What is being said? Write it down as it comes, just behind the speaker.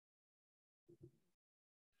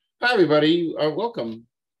Hi, everybody. Welcome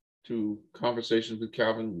to Conversations with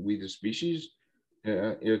Calvin, We the Species.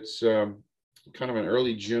 It's kind of an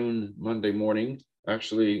early June Monday morning,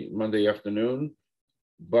 actually Monday afternoon,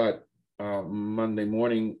 but Monday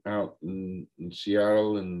morning out in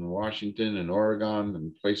Seattle and Washington and Oregon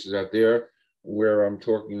and places out there where I'm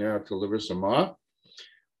talking now to Larissa Ma.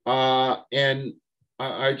 And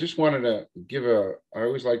I just wanted to I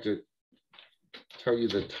always like to tell you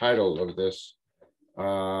the title of this.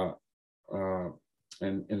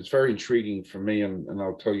 And it's very intriguing for me, and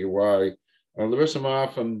I'll tell you why. Larissa Ma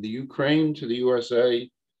from the Ukraine to the USA,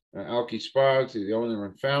 Alki Spa, to the owner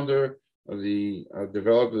and founder of the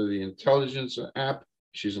developer of the intelligence app.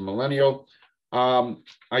 She's a millennial.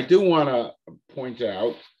 I do want to point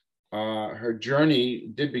out her journey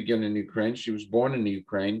did begin in Ukraine. She was born in the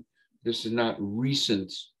Ukraine. This is not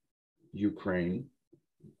recent Ukraine.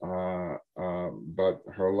 But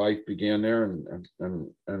her life began there, and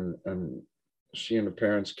she and her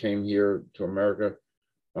parents came here to America,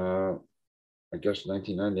 I guess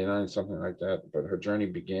 1999, something like that. But her journey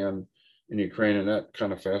began in Ukraine, and that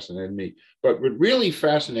kind of fascinated me. But what really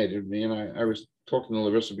fascinated me, and I was talking to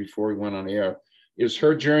Larissa before we went on air, is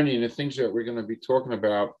her journey and the things that we're going to be talking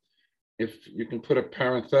about. If you can put a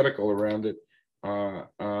parenthetical around it,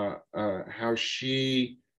 how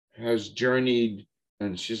she has journeyed,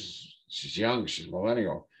 and she's young, she's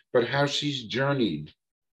millennial, but how she's journeyed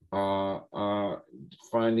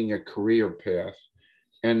finding a career path.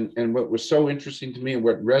 And what was so interesting to me and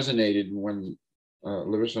what resonated when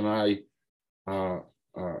Larissa and I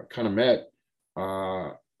kind of met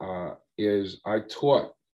is I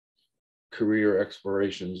taught career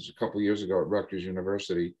explorations a couple of years ago at Rutgers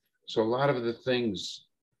University. So a lot of the things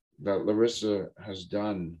that Larissa has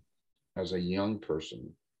done as a young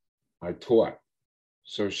person, I taught.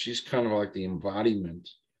 So she's kind of like the embodiment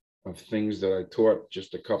of things that I taught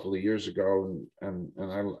just a couple of years ago, and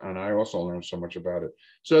I also learned so much about it.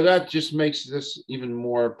 So that just makes this even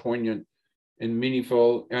more poignant and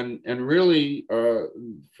meaningful, and really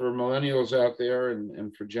for millennials out there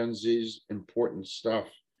and for Gen Z's, important stuff,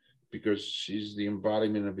 because she's the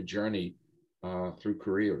embodiment of a journey through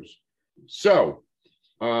careers. So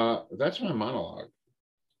that's my monologue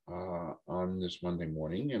on this Monday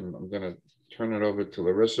morning, and I'm going to turn it over to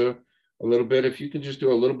Larissa a little bit. If you can just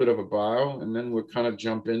do a little bit of a bio, and then we'll kind of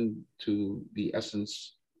jump into the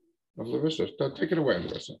essence of Larissa. So take it away,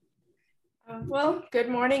 Larissa. Well, good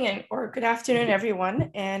morning or good afternoon,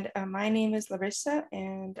 everyone. And my name is Larissa,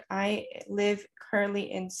 and I live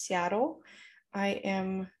currently in Seattle. I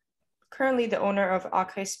am currently the owner of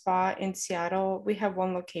Akai Spa in Seattle. We have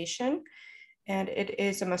one location, and it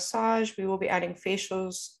is a massage. We will be adding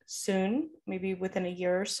facials soon, maybe within a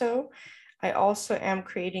year or so. I also am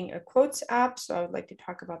creating a quotes app, so I would like to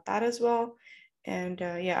talk about that as well. And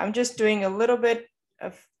yeah, I'm just doing a little bit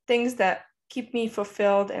of things that keep me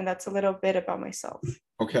fulfilled, and that's a little bit about myself.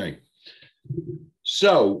 Okay.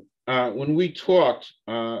 So when we talked,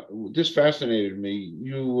 this fascinated me.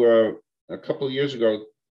 You a couple of years ago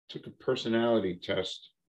took a personality test,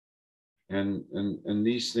 and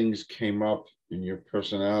these things came up in your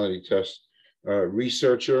personality test: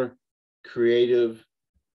 researcher, creative,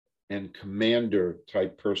 and commander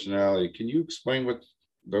type personality. Can you explain what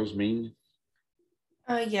those mean?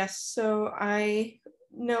 Yes, so I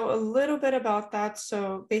know a little bit about that.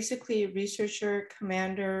 So basically researcher,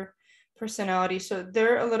 commander, personality. So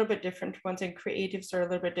they're a little bit different ones, and creatives are a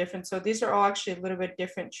little bit different. So these are all actually a little bit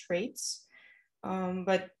different traits.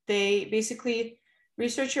 But they basically,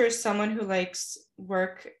 researcher is someone who likes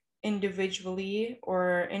work individually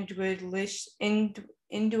or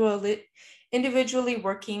individually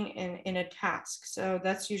working in a task. So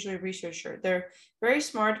that's usually a researcher. They're very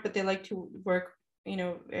smart, but they like to work,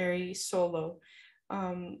 very solo.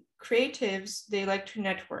 Creatives, they like to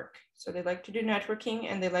network. So they like to do networking,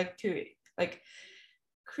 and they like to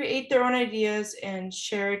create their own ideas and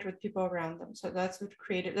share it with people around them. So that's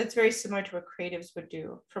very similar to what creatives would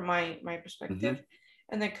do from my perspective.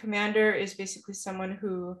 Mm-hmm. And the commander is basically someone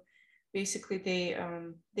who basically they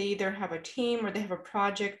either have a team or they have a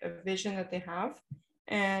project, a vision that they have,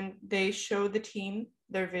 and they show the team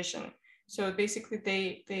their vision. So basically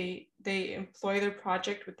they employ their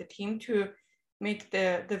project with the team to make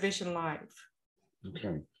the vision live.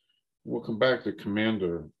 Okay. We'll come back to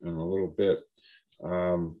commander in a little bit,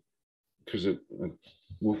 because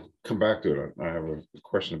we'll come back to it. I have a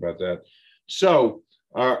question about that. So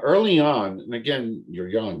early on, and again, you're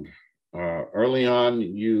young, early on,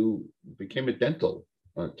 you became a dental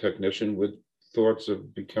technician with thoughts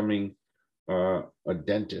of becoming a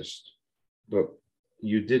dentist. But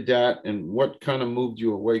you did that, and what kind of moved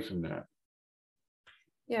you away from that?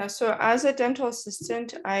 Yeah, so as a dental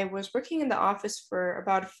assistant, I was working in the office for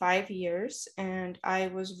about 5 years, and I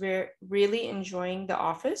was really enjoying the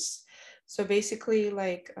office. So basically,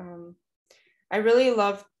 like, I really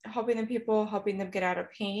love helping the people, helping them get out of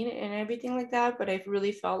pain and everything like that. But I've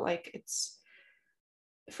really felt like it's,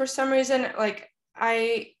 for some reason, like,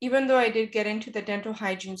 even though I did get into the dental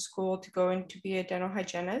hygiene school to go in to be a dental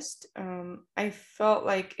hygienist, I felt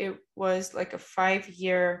like it was like a 5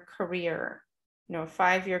 year career,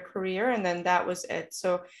 5 year career, and then that was it.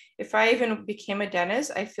 So if I even became a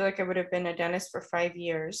dentist, I feel like I would have been a dentist for 5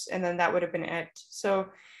 years, and then that would have been it. So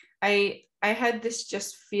I had this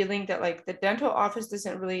just feeling that like the dental office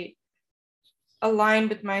doesn't really align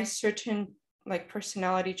with my certain like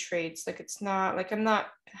personality traits. Like it's not like I'm not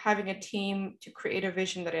having a team to create a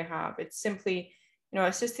vision that I have. It's simply,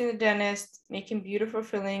 assisting the dentist, making beautiful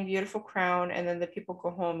filling, beautiful crown, and then the people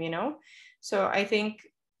go home. So I think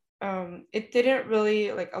it didn't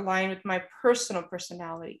really like align with my personal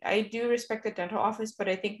personality. I do respect the dental office, but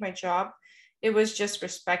I think my job, it was just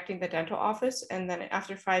respecting the dental office. And then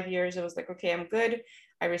after 5 years, it was like, okay, I'm good.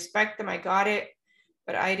 I respect them. I got it,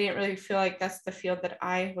 but I didn't really feel like that's the field that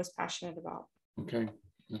I was passionate about. Okay.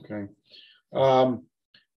 Okay. Um,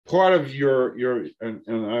 Part of your and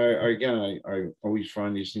I again I always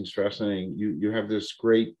find these things fascinating. You have this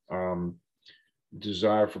great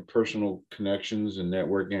desire for personal connections and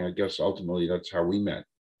networking. I guess ultimately that's how we met,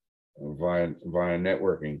 via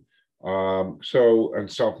networking. So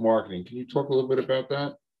and self-marketing. Can you talk a little bit about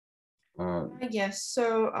that? Yes. So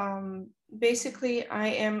basically, I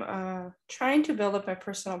am trying to build up my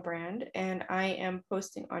personal brand, and I am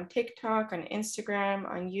posting on TikTok, on Instagram,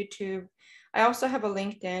 on YouTube. I also have a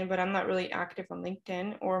LinkedIn, but I'm not really active on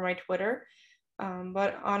LinkedIn or my Twitter.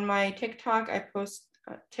 But on my TikTok, I post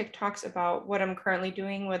TikToks about what I'm currently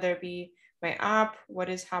doing, whether it be my app, what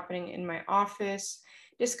is happening in my office,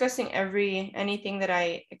 discussing anything that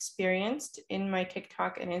I experienced in my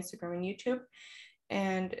TikTok and Instagram and YouTube.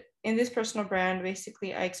 And in this personal brand,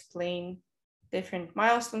 basically, I explain different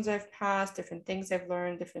milestones I've passed, different things I've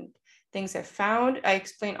learned, different things I've found. I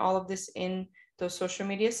explain all of this in those social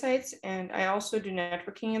media sites. And I also do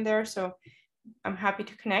networking in there. So I'm happy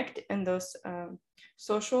to connect in those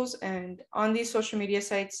socials. And on these social media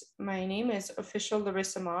sites, my name is official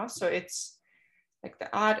Larissa Ma. So it's like the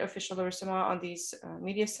odd official Larissa Ma on these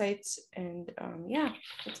media sites. And yeah,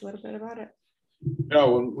 that's a little bit about it.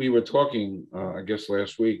 No, when we were talking, I guess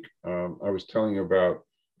last week, I was telling you about,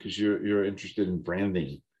 because you're interested in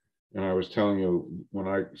branding, and I was telling you when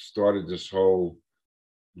I started this whole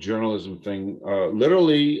journalism thing,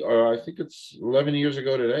 literally, I think it's 11 years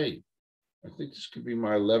ago today. I think this could be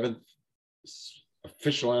my 11th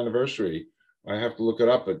official anniversary. I have to look it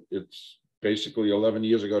up, but it's basically 11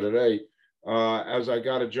 years ago today. As I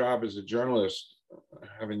got a job as a journalist,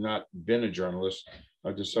 having not been a journalist,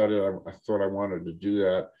 I decided I thought I wanted to do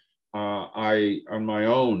that. On my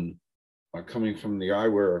own, coming from the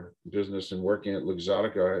eyewear business and working at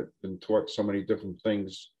Luxottica, I've been taught so many different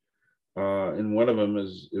things. And one of them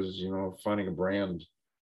is finding a brand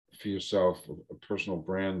for yourself, a personal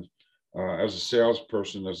brand. As a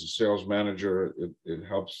salesperson, as a sales manager, it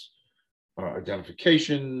helps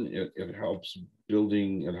identification. It helps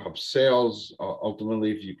building. It helps sales. Ultimately,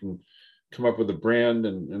 if you can come up with a brand,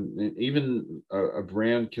 and even a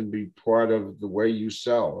brand can be part of the way you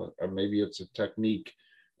sell. Maybe it's a technique.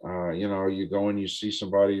 You go and you see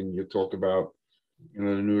somebody and you talk about the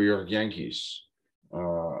New York Yankees.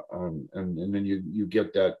 And then you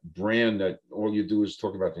get that brand that all you do is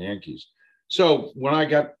talk about the Yankees. So when I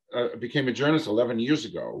became a journalist 11 years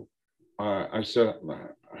ago, I said,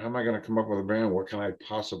 how am I going to come up with a brand? What can I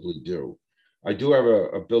possibly do? I do have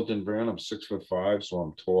a built-in brand. I'm 6'5", so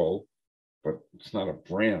I'm tall, but it's not a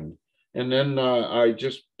brand. And then I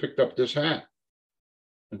just picked up this hat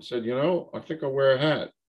and said, I think I'll wear a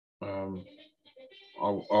hat.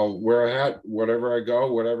 I'll wear a hat, whatever I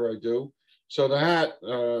go, whatever I do. So the hat,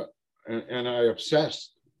 and I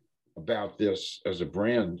obsessed about this as a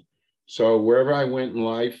brand. So wherever I went in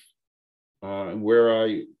life, and where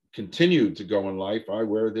I continued to go in life, I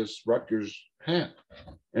wear this Rutgers hat,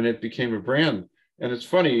 and it became a brand. And it's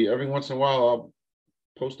funny, every once in a while, I'll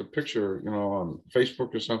post a picture, on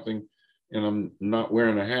Facebook or something, and I'm not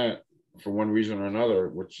wearing a hat for one reason or another,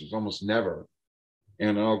 which is almost never.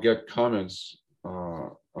 And I'll get comments,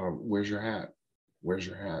 where's your hat? Where's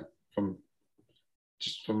your hat? From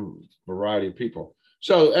a variety of people.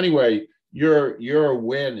 So anyway, your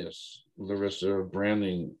awareness, Larissa, of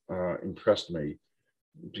branding impressed me,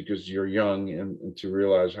 because you're young, and to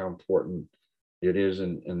realize how important it is,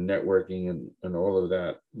 in networking and all of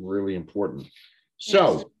that, really important.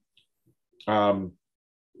 So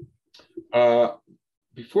Uh,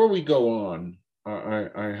 before we go on,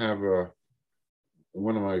 I have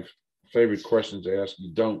one of my favorite questions to ask.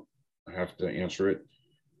 You don't have to answer it.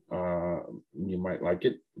 You might like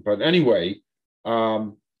it, but anyway,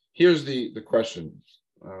 here's the question.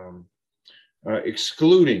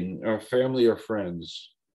 Excluding family or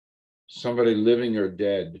friends, somebody living or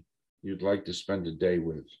dead you'd like to spend a day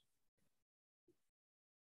with.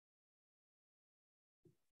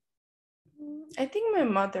 I think my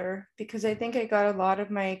mother, because I think I got a lot of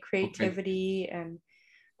my creativity and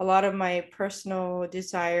a lot of my personal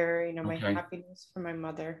desire, my Okay, happiness from my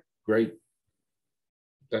mother. great.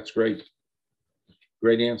 That's great.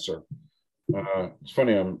 Great answer. It's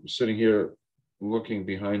funny, I'm sitting here looking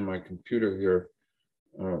behind my computer here,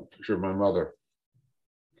 picture of my mother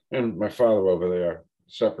and my father over there,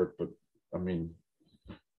 separate, but I mean,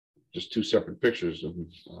 just two separate pictures. And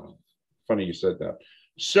funny you said that.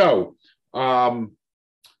 So,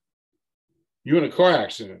 you in a car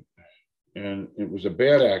accident, and it was a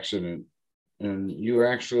bad accident, and you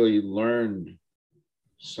actually learned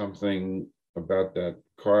something about that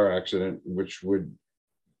car accident, which would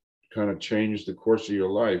kind of change the course of your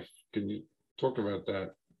life. Can you talk about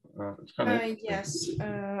that? It's kind of Yes.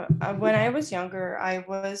 When I was younger, I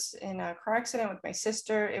was in a car accident with my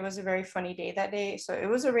sister. It was a very funny day that day. So it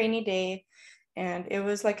was a rainy day, and it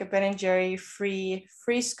was like a Ben and Jerry free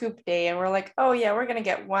scoop day. And we're like, oh yeah, we're gonna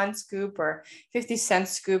get one scoop or 50-cent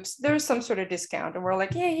scoops. There was some sort of discount, and we're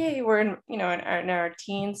like, yeah, we're in our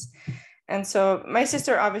teens. And so my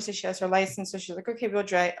sister, obviously, she has her license, so she's like,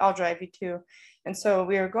 okay, I'll drive you too. And so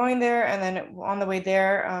we were going there, and then on the way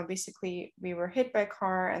there, basically we were hit by a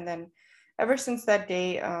car. And then ever since that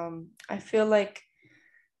day, I feel like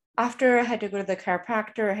after I had to go to the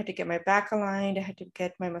chiropractor, I had to get my back aligned, I had to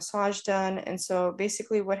get my massage done. And so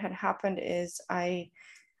basically what had happened is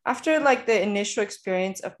after like the initial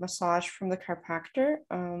experience of massage from the chiropractor,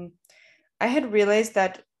 I had realized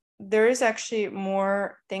that there is actually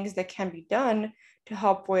more things that can be done to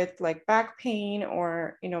help with like back pain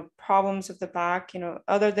or problems of the back,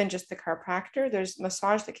 other than just the chiropractor. There's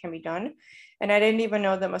massage that can be done. And I didn't even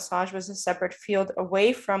know that massage was a separate field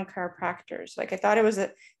away from chiropractors. Like I thought it was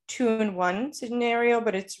a 2-in-1 scenario,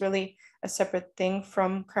 but it's really a separate thing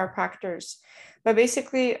from chiropractors. But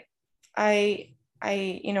basically, I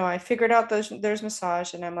figured out there's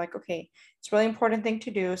massage, and I'm like, okay, it's a really important thing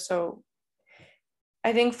to do. So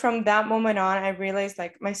I think from that moment on, I realized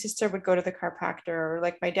like my sister would go to the chiropractor, or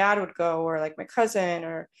like my dad would go, or like my cousin,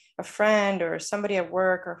 or a friend, or somebody at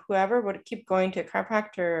work, or whoever would keep going to a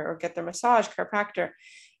chiropractor or get their massage chiropractor.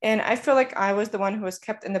 And I feel like I was the one who was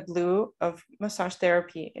kept in the blue of massage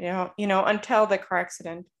therapy, until the car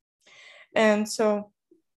accident. And so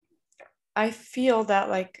I feel that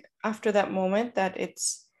like after that moment that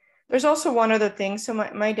there's also one other thing. So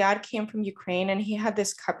my dad came from Ukraine, and he had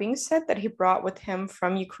this cupping set that he brought with him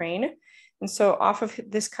from Ukraine. And so off of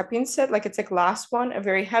this cupping set, like it's a glass one, a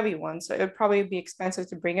very heavy one. So it would probably be expensive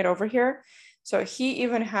to bring it over here. So he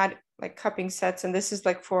even had like cupping sets, and this is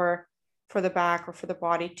like for the back or for the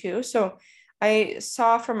body too. So I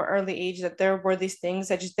saw from an early age that there were these things.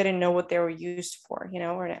 I just didn't know what they were used for,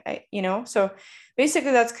 so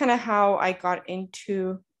basically that's kind of how I got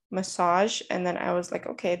into massage. And then I was like,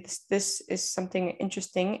 okay, this is something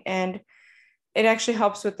interesting, and it actually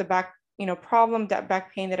helps with the back problem, that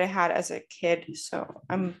back pain that I had as a kid. So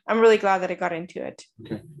I'm really glad that I got into it.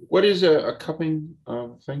 okay. What is a cupping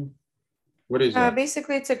thing? What is that?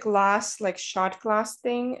 Basically it's a glass, like shot glass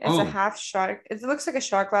thing. It's a Oh, half shot. It looks like a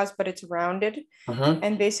shot glass, but it's rounded. uh-huh.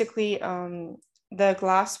 And basically the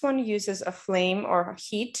glass one uses a flame or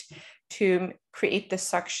heat to create the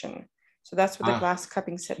suction. So that's what the Ah, glass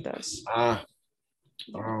cupping set does. ah,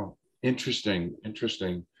 Yeah. oh, interesting,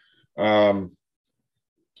 interesting. Um,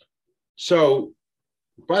 so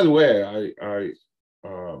by the way,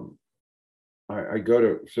 um, I go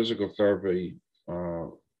to physical therapy,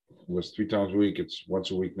 was 3 times a week. It's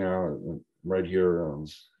once a week now, right here,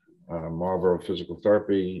 Marlboro Physical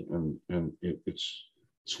Therapy, and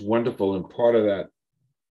it's wonderful. And part of that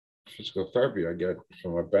physical therapy I get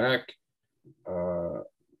from my back uh,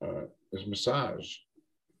 is massage,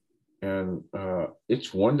 and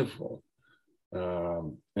it's wonderful.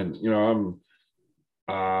 And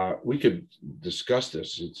we could discuss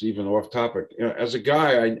this. It's even off topic. As a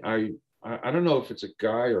guy, I don't know if it's a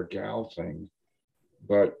guy or gal thing,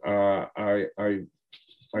 but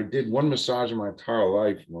I did one massage in my entire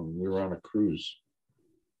life when we were on a cruise,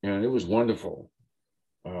 and it was wonderful.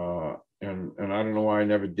 And I don't know why I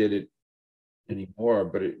never did it anymore,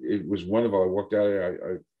 but it was wonderful. I walked out of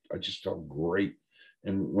there, I just felt great.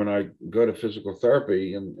 And when I go to physical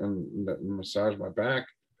therapy and massage my back,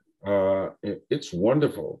 It's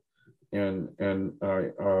wonderful. And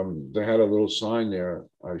they had a little sign there.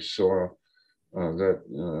 I saw that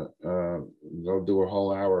they'll do a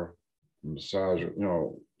whole hour massage,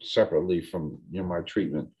 separately from my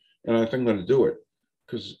treatment. And I think I'm going to do it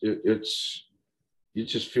because it's you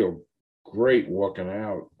just feel great walking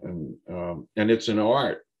out, and it's an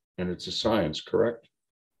art and it's a science, correct?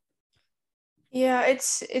 Yeah,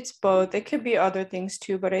 it's both. It could be other things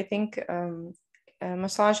too, but I think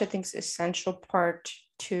massage, I think, is essential part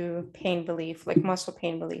to pain relief, like muscle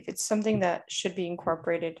pain relief. It's something that should be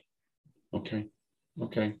incorporated. Okay,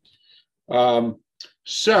 okay. Um,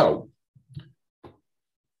 so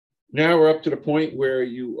now we're up to the point where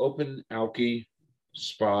you open Alki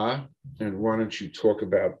Spa, and why don't you talk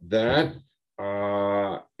about that?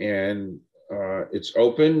 And it's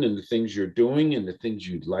open, and the things you're doing, and the things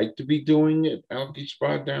you'd like to be doing at Alki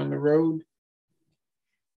Spa down the road.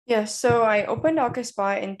 Yeah, so I opened Alka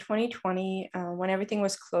Spa in 2020 when everything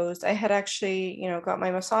was closed. I had actually, got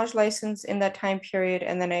my massage license in that time period,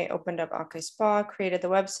 and then I opened up Alka Spa, created the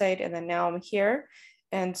website, and then now I'm here.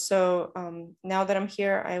 And so now that I'm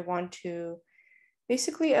here, I want to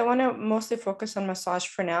mostly focus on massage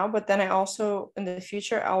for now, but then I also, in the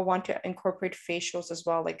future, I'll want to incorporate facials as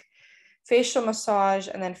well, like facial massage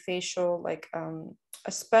and then facial, like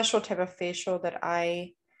a special type of facial that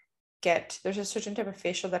I get. There's a certain type of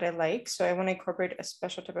facial that I like. So I want to incorporate a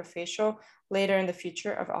special type of facial later in the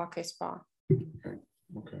future of Alke Spa. Okay.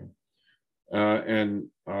 Okay. And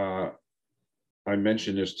I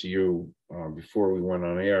mentioned this to you before we went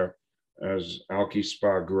on air. As Alki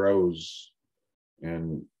Spa grows,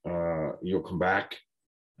 and you'll come back,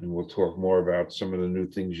 and we'll talk more about some of the new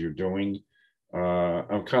things you're doing.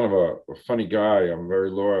 I'm kind of a funny guy. I'm very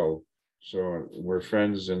loyal. So we're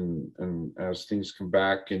friends, and as things come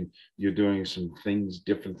back and you're doing some things,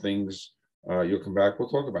 different things, you'll come back. We'll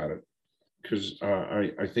talk about it because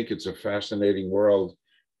I think it's a fascinating world,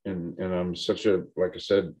 and I'm such a, like I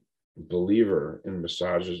said, believer in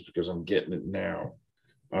massages because I'm getting it now.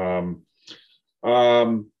 Um,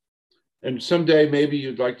 um, and someday maybe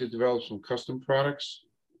you'd like to develop some custom products.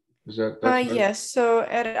 Is that's right? Yes. So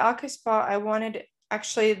at Alka Spa, I wanted,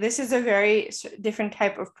 actually, this is a very different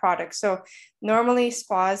type of product. So normally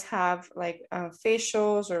spas have like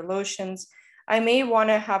facials or lotions. I may want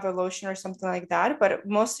to have a lotion or something like that, but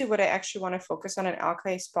mostly what I actually want to focus on at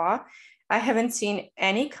Alka Spa, I haven't seen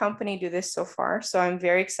any company do this so far, so I'm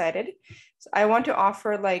very excited. So I want to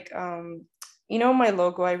offer like, my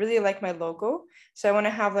logo. I really like my logo, so I want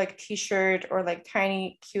to have like t-shirt or like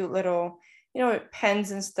tiny, cute little,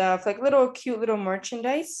 pens and stuff, like little cute little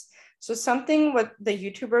merchandise. So something what the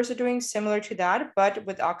YouTubers are doing similar to that, but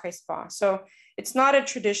with Akai Spa. So it's not a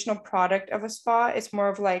traditional product of a spa. It's more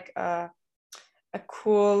of like a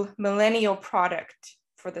cool millennial product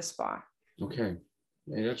for the spa. Okay,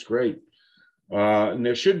 yeah, that's great. And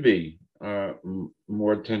there should be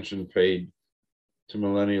more attention paid to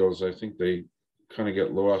millennials. I think they kind of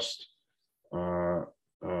get lost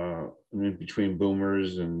in between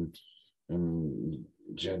boomers and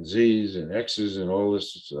Gen Zs and X's and all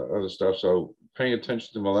this other stuff. So paying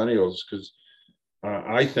attention to millennials, because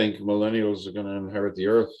I think millennials are going to inherit the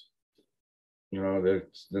earth.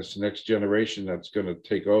 This next generation that's going to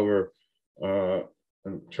take over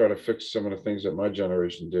and try to fix some of the things that my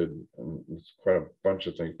generation did. And it's quite a bunch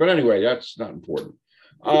of things. But anyway, that's not important.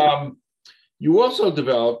 You also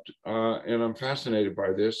developed, and I'm fascinated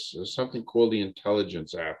by this, something called the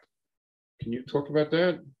Intelligence app. Can you talk about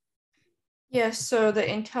that? Yes, so the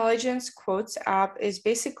Intelligence Quotes app is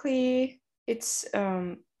basically,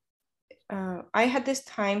 I had this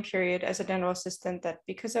time period as a dental assistant that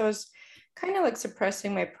because I was kind of like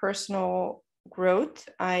suppressing my personal growth,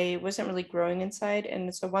 I wasn't really growing inside.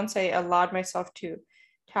 And so once I allowed myself to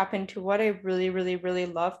tap into what I really, really, really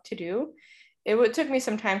love to do, took me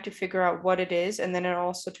some time to figure out what it is. And then it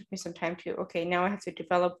also took me some time to, okay, now I have to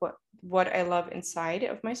develop what I love inside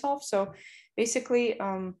of myself. So basically,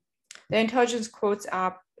 the Intelligence Quotes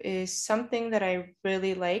app is something that I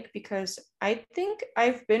really like because I think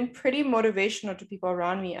I've been pretty motivational to people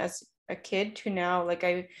around me as a kid to now. Like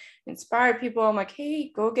I inspire people. I'm like,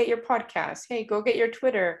 hey, go get your podcast. Hey, go get your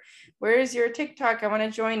Twitter. Where is your TikTok? I want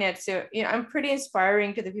to join it. So, I'm pretty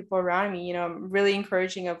inspiring to the people around me. I'm really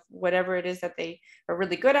encouraging of whatever it is that they are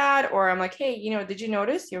really good at. Or I'm like, hey, did you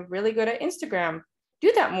notice you're really good at Instagram?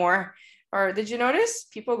 Do that more. Or did you notice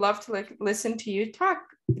people love to like listen to you talk,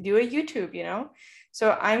 do a YouTube.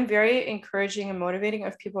 So I'm very encouraging and motivating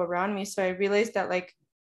of people around me. So I realized that like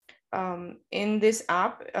in this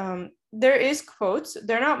app, there is quotes.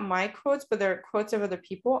 They're not my quotes, but they're quotes of other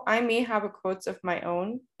people. I may have a quotes of my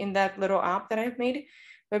own in that little app that I've made,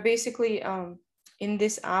 But basically, in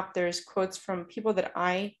this app, there's quotes from people that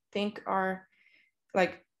I think are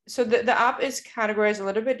like, so the app is categorized a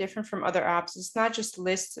little bit different from other apps. It's not just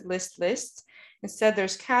lists. Instead,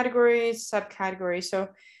 there's categories, subcategories. So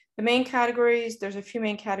the main categories, there's a few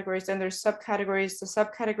main categories, then there's subcategories. The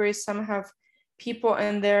subcategories, some have people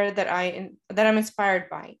in there that I'm inspired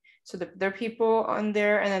by. So there are people on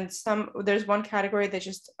there, and then there's one category that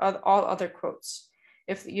just all other quotes.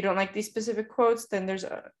 If you don't like these specific quotes, then there's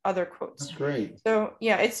other quotes. That's great. So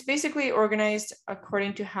yeah, it's basically organized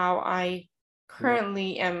according to how I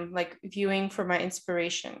currently am like viewing for my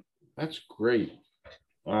inspiration. That's great.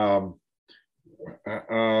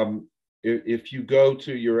 If you go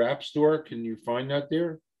to your app store, can you find that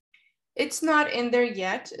there? It's not in there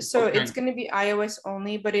yet, so Okay. it's going to be iOS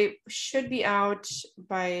only, but it should be out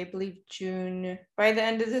by, I believe, June, by the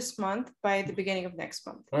end of this month, by the beginning of next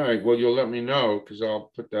month. All right, well, you'll let me know, because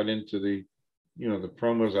I'll put that into the, the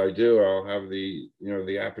promos I do. I'll have the,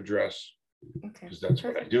 the app address, Okay, because that's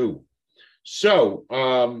what I do. So,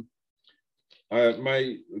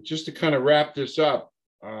 just to kind of wrap this up,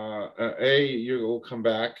 you'll come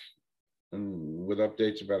back and with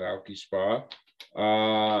updates about Alki Spa.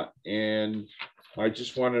 And I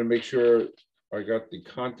just wanted to make sure I got the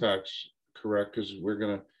contacts correct, because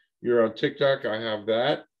you're on TikTok, I have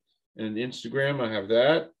that, and Instagram, I have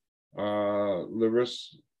that.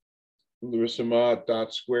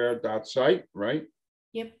 larissama.square.site, right?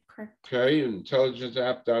 Yep, correct. Okay,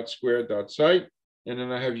 intelligenceapp.square.site, and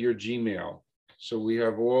then I have your Gmail. So we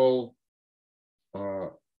have all,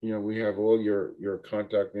 we have all your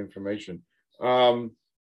contact information.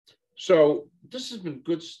 So this has been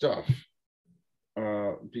good stuff,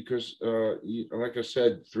 because like I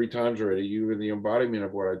said 3 times already, you were the embodiment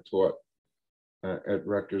of what I taught at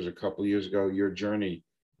Rutgers a couple of years ago, your journey.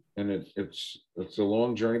 And it's a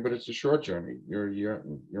long journey, but it's a short journey. You're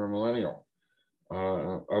a millennial.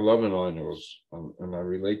 I love millennials, and I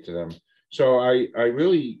relate to them. So I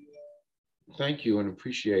really thank you and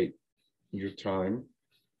appreciate your time.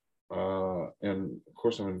 And of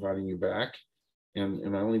course, I'm inviting you back.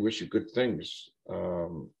 And I only wish you good things.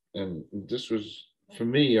 And this was, for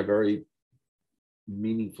me, a very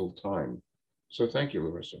meaningful time. So thank you,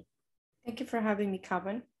 Larissa. Thank you for having me,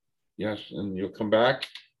 Calvin. Yes, and you'll come back.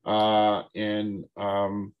 And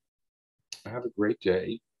have a great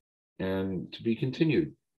day, and to be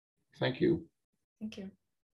continued. Thank you. Thank you.